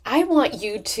I want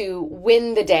you to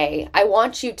win the day. I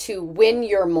want you to win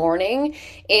your morning.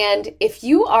 And if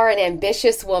you are an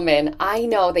ambitious woman, I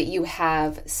know that you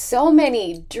have so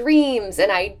many dreams and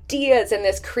ideas and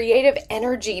this creative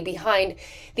energy behind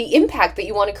the impact that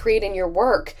you want to create in your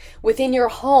work, within your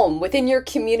home, within your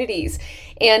communities.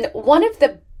 And one of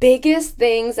the biggest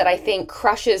things that I think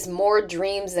crushes more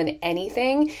dreams than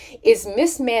anything is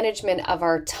mismanagement of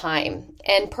our time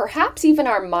and perhaps even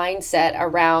our mindset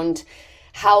around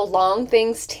how long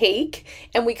things take,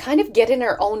 and we kind of get in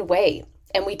our own way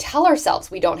and we tell ourselves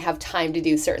we don't have time to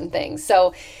do certain things.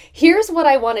 So here's what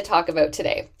I want to talk about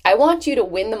today. I want you to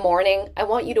win the morning. I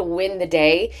want you to win the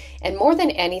day. And more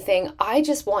than anything, I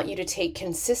just want you to take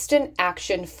consistent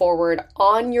action forward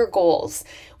on your goals,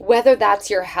 whether that's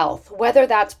your health, whether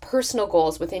that's personal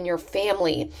goals within your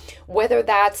family, whether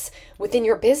that's within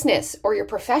your business or your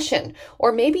profession,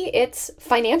 or maybe it's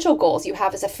financial goals you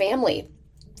have as a family.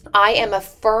 I am a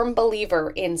firm believer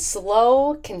in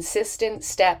slow, consistent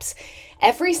steps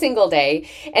every single day.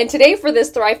 And today for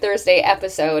this Thrive Thursday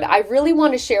episode, I really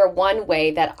want to share one way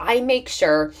that I make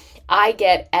sure I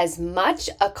get as much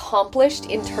accomplished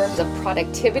in terms of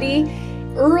productivity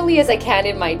early as I can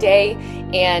in my day,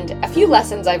 and a few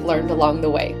lessons I've learned along the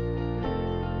way.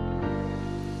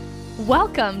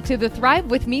 Welcome to the Thrive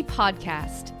With Me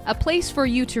podcast, a place for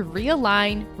you to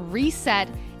realign, reset,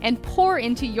 and pour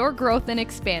into your growth and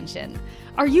expansion.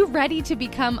 Are you ready to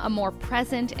become a more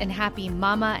present and happy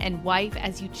mama and wife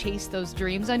as you chase those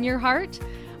dreams on your heart?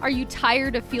 Are you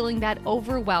tired of feeling that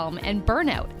overwhelm and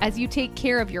burnout as you take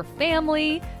care of your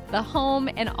family, the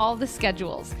home, and all the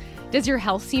schedules? Does your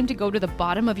health seem to go to the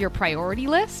bottom of your priority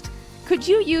list? Could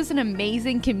you use an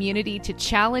amazing community to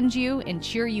challenge you and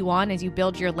cheer you on as you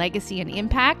build your legacy and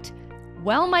impact?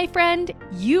 Well, my friend,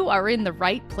 you are in the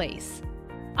right place.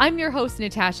 I'm your host,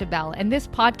 Natasha Bell, and this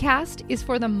podcast is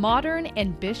for the modern,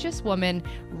 ambitious woman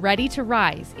ready to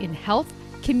rise in health,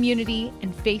 community,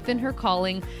 and faith in her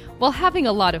calling while having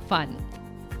a lot of fun.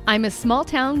 I'm a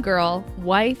small-town girl,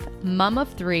 wife, mom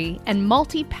of 3, and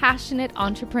multi-passionate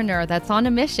entrepreneur that's on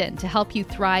a mission to help you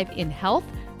thrive in health,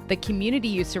 the community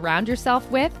you surround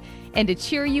yourself with, and to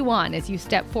cheer you on as you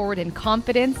step forward in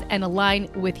confidence and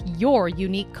align with your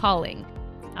unique calling.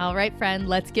 All right, friend,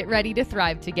 let's get ready to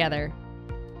thrive together.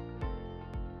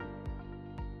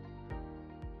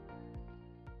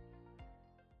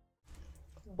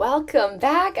 Welcome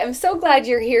back. I'm so glad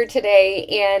you're here today.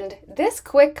 And this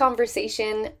quick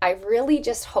conversation, I really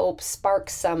just hope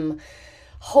sparks some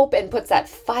hope and puts that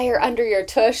fire under your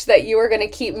tush that you are going to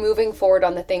keep moving forward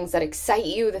on the things that excite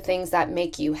you, the things that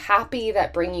make you happy,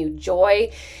 that bring you joy,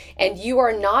 and you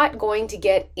are not going to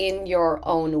get in your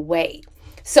own way.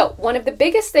 So one of the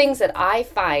biggest things that I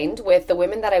find with the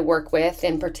women that I work with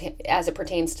as it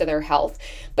pertains to their health,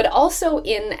 but also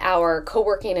in our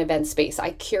co-working event space,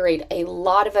 I curate a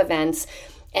lot of events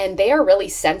and they are really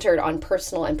centered on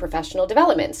personal and professional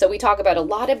development. So we talk about a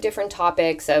lot of different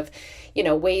topics of,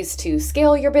 ways to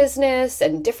scale your business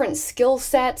and different skill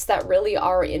sets that really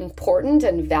are important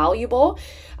and valuable.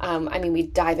 We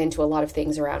dive into a lot of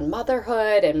things around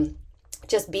motherhood and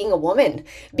just being a woman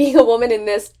in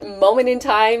this moment in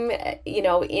time,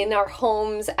 in our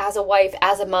homes, as a wife,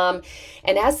 as a mom,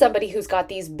 and as somebody who's got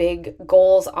these big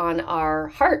goals on our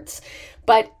hearts.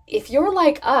 But if you're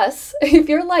like us, if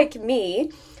you're like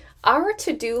me, our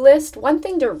to-do list, one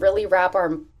thing to really wrap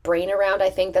our brain around, I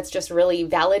think that's just really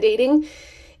validating,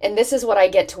 and this is what I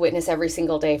get to witness every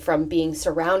single day from being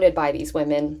surrounded by these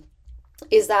women,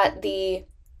 is that the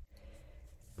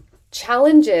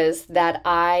challenges that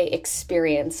I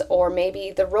experience, or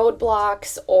maybe the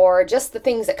roadblocks, or just the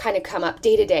things that kind of come up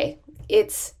day to day,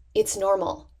 it's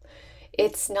normal.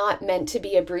 It's not meant to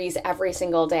be a breeze every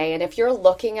single day. And if you're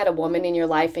looking at a woman in your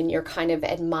life and you're kind of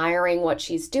admiring what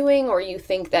she's doing, or you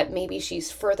think that maybe she's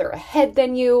further ahead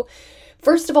than you,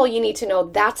 first of all, you need to know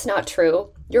that's not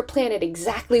true. You're planted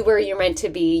exactly where you're meant to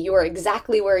be. You are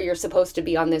exactly where you're supposed to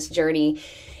be on this journey.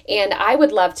 And I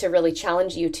would love to really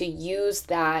challenge you to use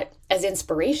that as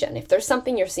inspiration. If there's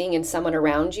something you're seeing in someone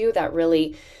around you that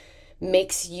really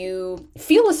makes you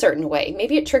feel a certain way,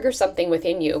 maybe it triggers something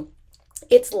within you,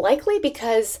 it's likely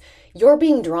because you're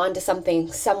being drawn to something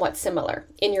somewhat similar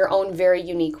in your own very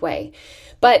unique way.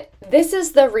 But this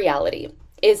is the reality,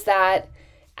 is that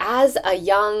as a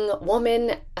young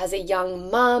woman, as a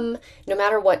young mom, no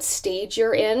matter what stage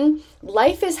you're in,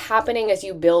 life is happening as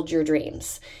you build your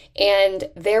dreams. And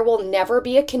there will never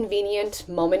be a convenient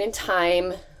moment in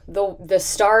time. The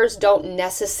stars don't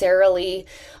necessarily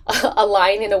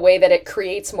align in a way that it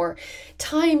creates more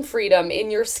time freedom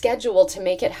in your schedule to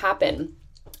make it happen.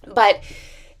 But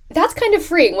that's kind of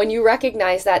freeing when you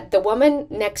recognize that the woman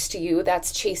next to you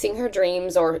that's chasing her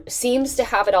dreams or seems to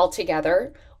have it all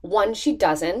together, one, she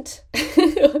doesn't.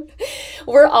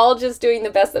 We're all just doing the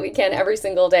best that we can every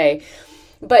single day.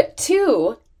 But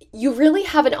two, you really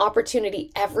have an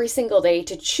opportunity every single day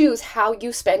to choose how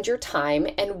you spend your time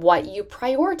and what you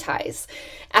prioritize.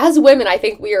 As women, I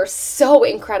think we are so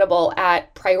incredible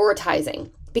at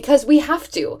prioritizing because we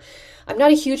have to. I'm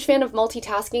not a huge fan of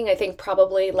multitasking. I think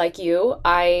probably like you,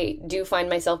 I do find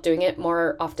myself doing it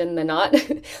more often than not,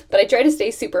 but I try to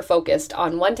stay super focused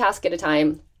on one task at a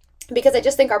time because I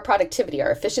just think our productivity,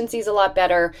 our efficiency is a lot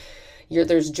better.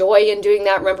 There's joy in doing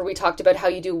that. Remember, we talked about how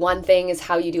you do one thing is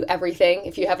how you do everything.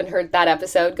 If you haven't heard that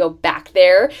episode, go back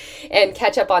there and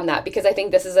catch up on that because I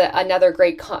think this is another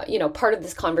great, part of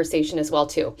this conversation as well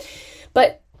too.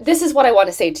 But this is what I want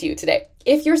to say to you today.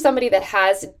 If you're somebody that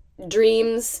has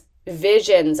dreams,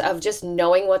 visions of just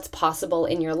knowing what's possible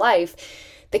in your life,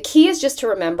 the key is just to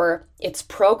remember it's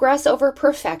progress over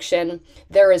perfection.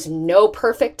 There is no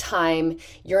perfect time.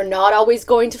 You're not always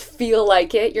going to feel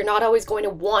like it. You're not always going to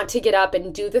want to get up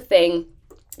and do the thing.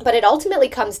 But it ultimately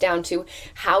comes down to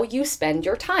how you spend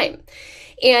your time.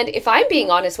 And if I'm being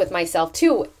honest with myself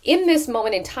too, in this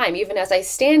moment in time, even as I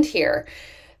stand here,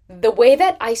 the way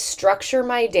that I structure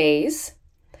my days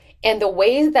and the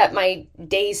way that my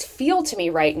days feel to me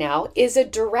right now is a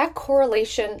direct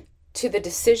correlation to the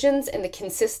decisions and the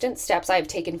consistent steps I've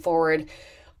taken forward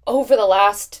over the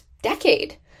last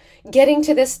decade, getting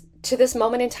to this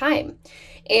moment in time.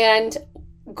 And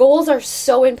goals are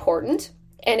so important,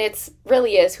 and it's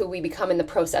really is who we become in the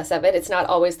process of it. It's not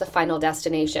always the final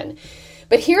destination.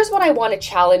 But here's what I want to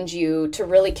challenge you to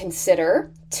really consider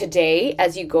today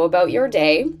as you go about your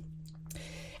day.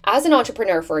 As an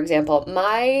entrepreneur, for example,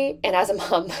 and as a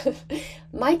mom,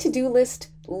 my to-do list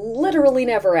literally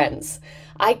never ends.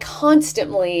 I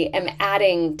constantly am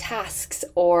adding tasks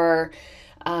or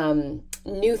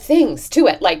new things to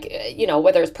it, like,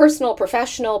 whether it's personal,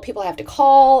 professional, people I have to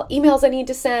call, emails I need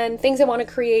to send, things I want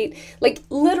to create. Like,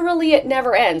 literally, it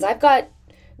never ends. I've got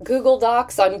Google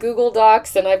Docs on Google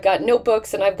Docs, and I've got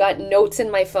notebooks, and I've got notes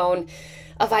in my phone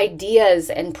of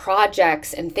ideas and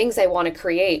projects and things I want to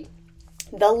create.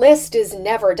 The list is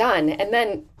never done. And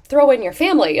then throw in your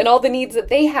family and all the needs that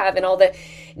they have and all the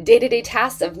day-to-day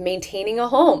tasks of maintaining a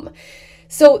home.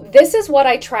 So this is what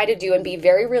I try to do and be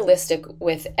very realistic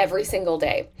with every single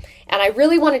day. And I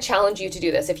really want to challenge you to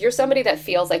do this. If you're somebody that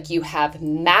feels like you have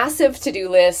massive to-do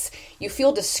lists, you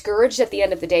feel discouraged at the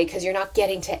end of the day because you're not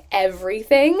getting to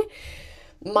everything,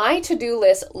 my to-do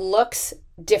list looks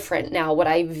different now, what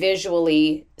I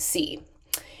visually see.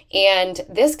 And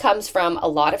this comes from a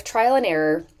lot of trial and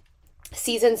error.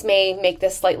 Seasons may make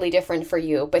this slightly different for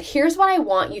you, but here's what I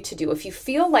want you to do. If you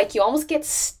feel like you almost get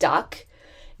stuck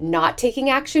not taking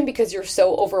action because you're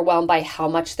so overwhelmed by how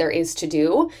much there is to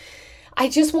do, I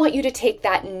just want you to take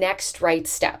that next right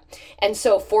step. And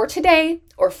so for today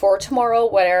or for tomorrow,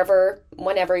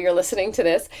 whenever you're listening to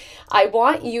this, I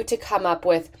want you to come up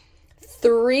with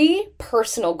 3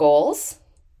 personal goals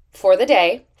for the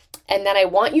day. And then I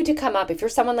want you to come up, if you're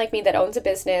someone like me that owns a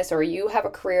business or you have a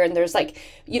career and there's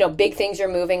big things you're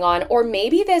moving on, or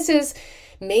maybe this is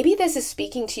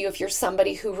speaking to you if you're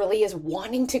somebody who really is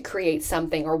wanting to create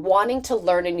something or wanting to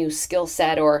learn a new skill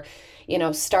set or,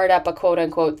 start up a quote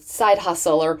unquote side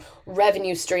hustle or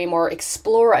revenue stream or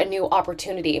explore a new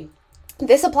opportunity.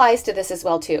 This applies to this as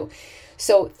well too.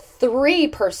 So 3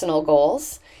 personal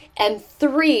goals and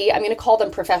 3, I'm going to call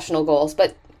them professional goals,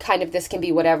 but kind of this can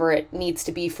be whatever it needs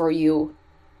to be for you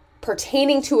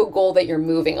pertaining to a goal that you're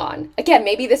moving on. Again,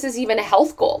 maybe this is even a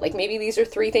health goal. Like maybe these are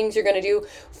 3 things you're going to do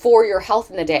for your health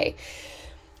in the day.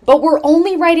 But we're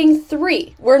only writing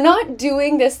 3. We're not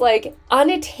doing this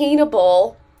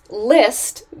unattainable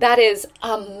list that is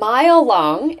a mile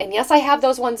long. And yes, I have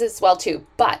those ones as well too.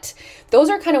 But those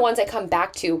are kind of ones I come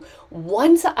back to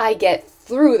once I get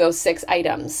through those 6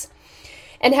 items.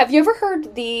 And have you ever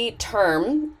heard the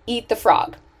term eat the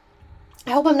frog?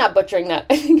 I hope I'm not butchering that.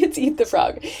 I think it's eat the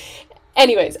frog.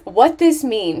 Anyways, what this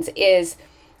means is,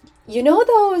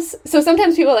 so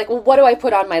sometimes people are like, well, what do I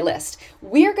put on my list?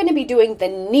 We're going to be doing the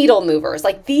needle movers.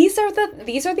 Like these are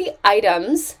the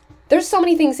items. There's so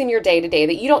many things in your day to day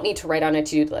that you don't need to write on a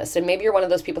to-do list. And maybe you're one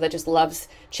of those people that just loves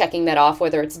checking that off,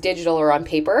 whether it's digital or on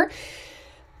paper.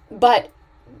 But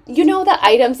the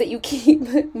items that you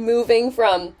keep moving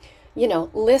from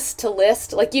list to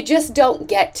list, like you just don't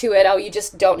get to it. Oh, you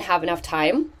just don't have enough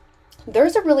time.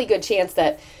 There's a really good chance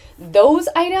that those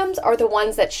items are the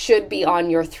ones that should be on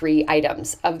your 3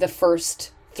 items of the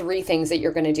first 3 things that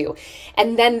you're going to do.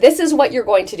 And then this is what you're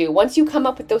going to do. Once you come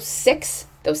up with those six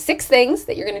things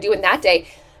that you're going to do in that day,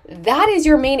 That is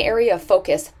your main area of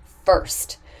focus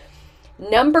first.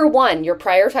 Number one, you're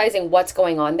prioritizing what's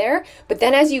going on there. But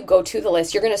then as you go to the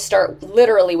list, you're going to start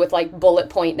literally with like bullet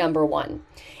point number one.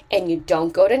 And you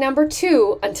don't go to number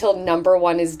two until number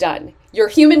one is done. Your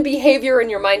human behavior and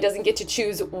your mind doesn't get to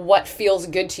choose what feels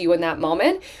good to you in that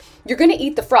moment. You're going to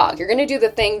eat the frog. You're going to do the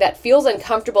thing that feels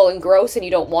uncomfortable and gross and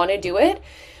you don't want to do it.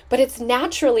 But it's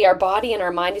naturally our body and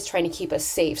our mind is trying to keep us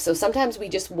safe. So sometimes we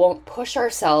just won't push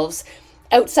ourselves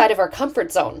outside of our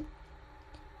comfort zone.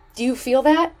 Do you feel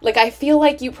that? Like, I feel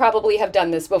like you probably have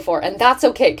done this before, and that's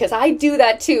okay because I do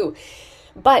that too.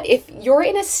 But if you're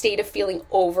in a state of feeling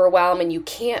overwhelmed and you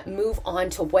can't move on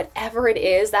to whatever it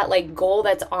is, that like goal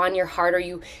that's on your heart, or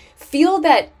you feel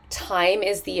that time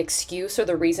is the excuse or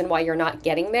the reason why you're not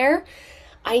getting there,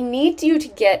 I need you to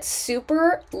get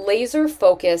super laser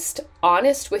focused,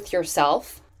 honest with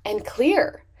yourself, and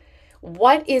clear.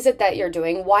 What is it that you're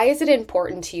doing? Why is it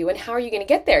important to you? And how are you going to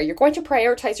get there? You're going to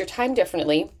prioritize your time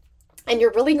differently, and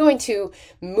you're really going to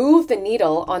move the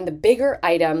needle on the bigger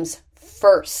items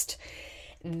first.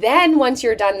 Then once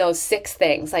you're done those 6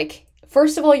 things, like,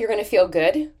 first of all, you're going to feel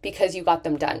good because you got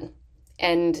them done.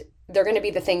 And they're going to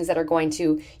be the things that you're going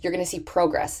to see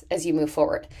progress as you move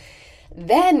forward.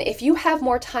 Then if you have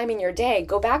more time in your day,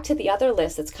 go back to the other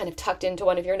list that's kind of tucked into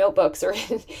one of your notebooks or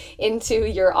into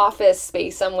your office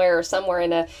space somewhere or somewhere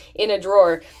in a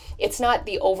drawer. It's not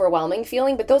the overwhelming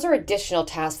feeling, but those are additional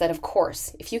tasks that, of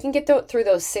course, if you can get through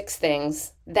those 6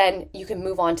 things, then you can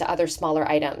move on to other smaller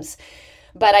items.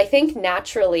 But I think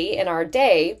naturally in our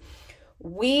day,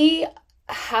 we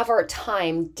have our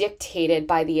time dictated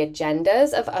by the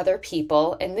agendas of other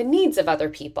people and the needs of other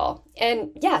people.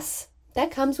 And yes,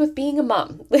 that comes with being a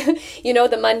mom. You know,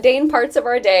 the mundane parts of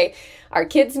our day, our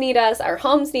kids need us, our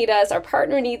homes need us, our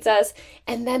partner needs us,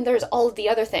 and then there's all of the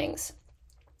other things.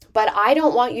 But I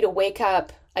don't want you to wake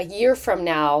up a year from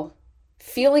now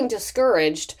feeling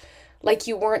discouraged, like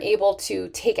you weren't able to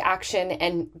take action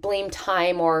and blame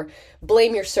time or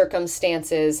blame your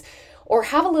circumstances or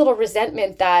have a little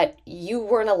resentment that you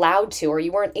weren't allowed to or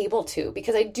you weren't able to.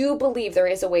 Because I do believe there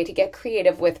is a way to get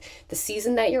creative with the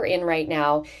season that you're in right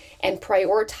now and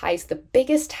prioritize the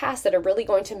biggest tasks that are really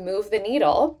going to move the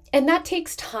needle. And that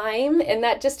takes time, and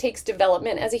that just takes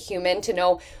development as a human to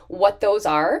know what those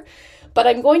are. But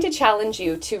I'm going to challenge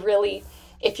you to really,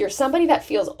 if you're somebody that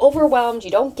feels overwhelmed,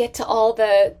 you don't get to all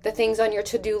the things on your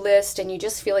to-do list, and you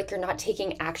just feel like you're not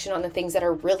taking action on the things that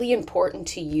are really important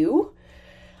to you,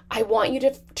 I want you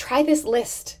to try this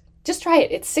list. Just try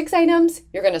it. It's 6 items.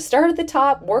 You're going to start at the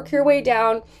top, work your way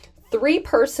down, 3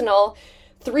 personal,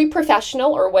 3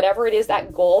 professional, or whatever it is,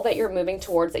 that goal that you're moving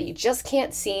towards that you just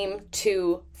can't seem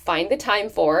to find the time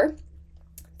for.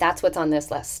 That's what's on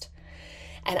this list.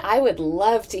 And I would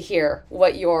love to hear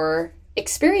what your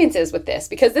experiences with this,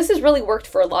 because this has really worked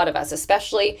for a lot of us,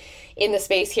 especially in the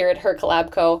space here at Her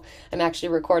Collab Co. I'm actually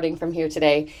recording from here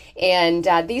today. And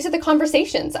these are the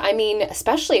conversations. I mean,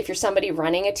 especially if you're somebody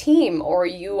running a team, or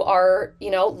you are,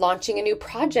 launching a new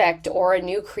project or a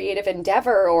new creative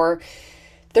endeavor, or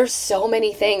there's so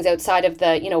many things outside of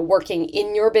the, working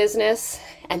in your business.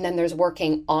 And then there's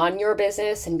working on your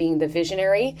business and being the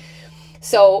visionary.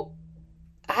 So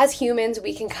as humans,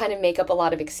 we can kind of make up a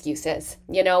lot of excuses.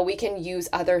 We can use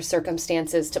other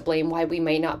circumstances to blame why we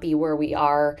may not be where we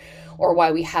are, or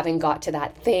why we haven't got to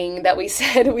that thing that we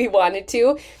said we wanted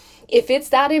to. If it's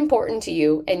that important to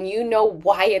you and you know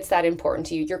why it's that important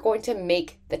to you, you're going to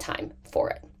make the time for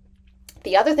it.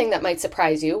 The other thing that might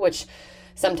surprise you, which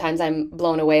sometimes I'm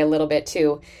blown away a little bit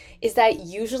too, is that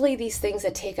usually these things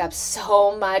that take up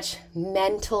so much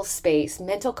mental space,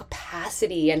 mental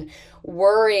capacity, and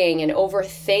worrying and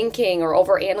overthinking or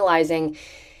overanalyzing,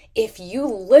 if you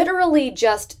literally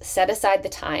just set aside the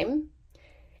time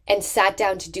and sat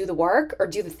down to do the work or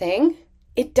do the thing,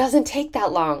 it doesn't take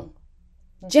that long.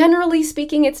 Generally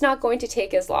speaking, it's not going to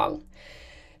take as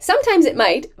Sometimes it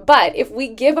might, but if we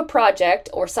give a project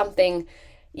or something,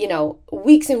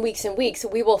 weeks and weeks and weeks,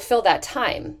 we will fill that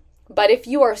time. But if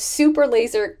you are super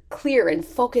laser clear and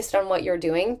focused on what you're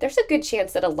doing, there's a good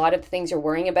chance that a lot of the things you're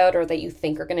worrying about or that you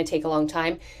think are going to take a long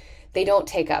time, they don't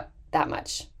take up that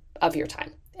much of your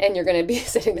time. And you're going to be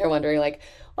sitting there wondering, like,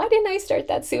 why didn't I start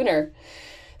that sooner?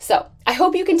 So I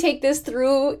hope you can take this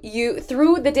through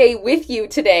the day with you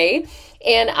today.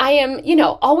 And I am,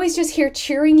 always just here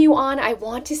cheering you on. I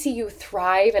want to see you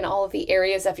thrive in all of the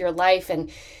areas of your life and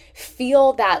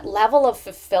feel that level of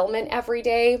fulfillment every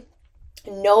day.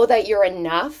 Know that you're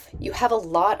enough. You have a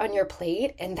lot on your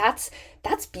plate, and that's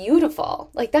that's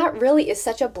beautiful. Like that really is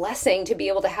such a blessing to be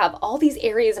able to have all these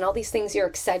areas and all these things you're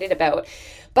excited about.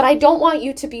 But I don't want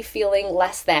you to be feeling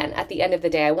less than at the end of the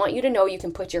day. I want you to know you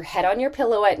can put your head on your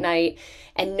pillow at night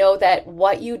and know that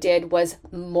what you did was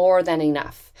more than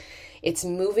enough. It's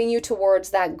moving you towards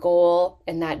that goal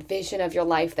and that vision of your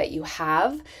life that you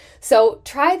have. So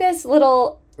try this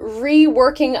little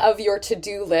reworking of your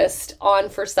to-do list on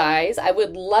for size. I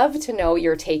would love to know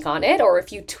your take on it, or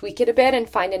if you tweak it a bit and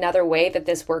find another way that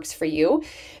this works for you.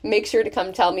 Make sure to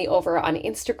come tell me over on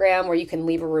Instagram, where you can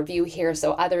leave a review here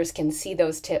so others can see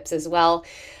those tips as well.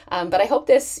 But I hope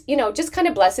this, just kind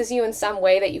of blesses you in some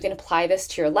way, that you can apply this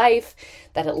to your life,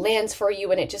 that it lands for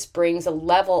you, and it just brings a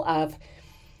level of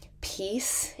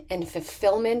peace and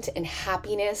fulfillment and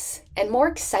happiness and more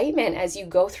excitement as you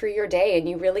go through your day and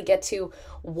you really get to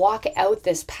walk out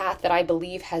this path that I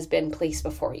believe has been placed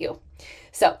before you.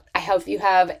 So I hope you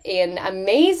have an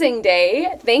amazing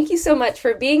day. Thank you so much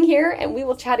for being here, and we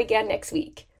will chat again next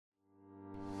week.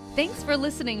 Thanks for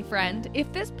listening, friend.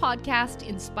 If this podcast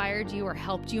inspired you or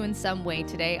helped you in some way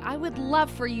today, I would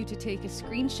love for you to take a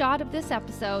screenshot of this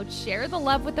episode, share the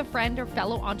love with a friend or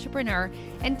fellow entrepreneur,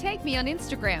 and tag me on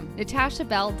Instagram,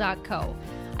 natashabell.co.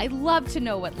 I'd love to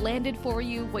know what landed for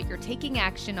you, what you're taking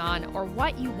action on, or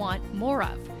what you want more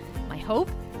of. My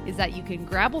hope is that you can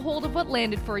grab a hold of what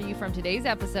landed for you from today's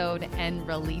episode and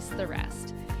release the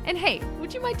rest. And hey,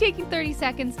 would you mind taking 30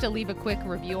 seconds to leave a quick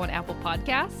review on Apple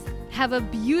Podcasts? Have a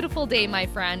beautiful day, my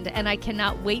friend, and I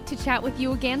cannot wait to chat with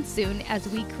you again soon as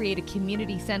we create a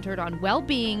community centered on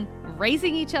well-being,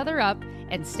 raising each other up,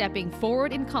 and stepping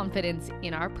forward in confidence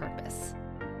in our purpose.